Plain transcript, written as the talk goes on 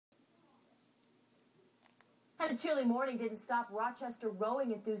And a chilly morning didn't stop Rochester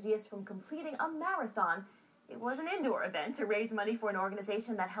rowing enthusiasts from completing a marathon. It was an indoor event to raise money for an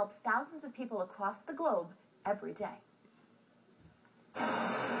organization that helps thousands of people across the globe every day.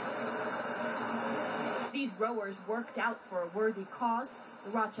 These rowers worked out for a worthy cause, the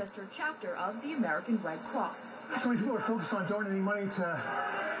Rochester chapter of the American Red Cross. So many people are focused on donating money to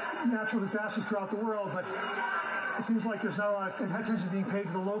natural disasters throughout the world, but it seems like there's not a lot of attention being paid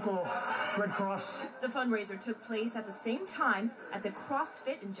to the local Red Cross. The fundraiser took place at the same time at the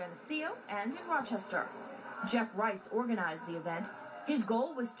CrossFit in Geneseo and in Rochester. Jeff Rice organized the event. His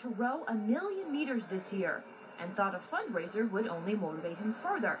goal was to row 1,000,000 meters this year and thought a fundraiser would only motivate him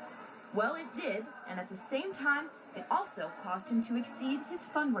further. Well, it did, and at the same time, it also caused him to exceed his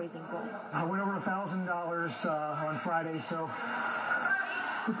fundraising goal. I went over $1,000 on Friday, so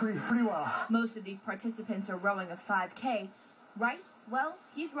did pretty well. Most of these participants are rowing a 5K. Rice, well,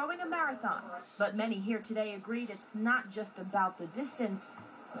 he's rowing a marathon. But many here today agreed it's not just about the distance,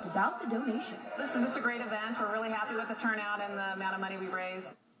 it's about the donation. This is just a great event. We're really happy with the turnout and the amount of money we raised.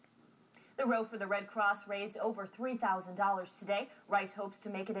 The Row for the Red Cross raised over $3,000 today. Rice hopes to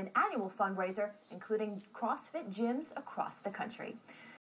make it an annual fundraiser, including CrossFit gyms across the country.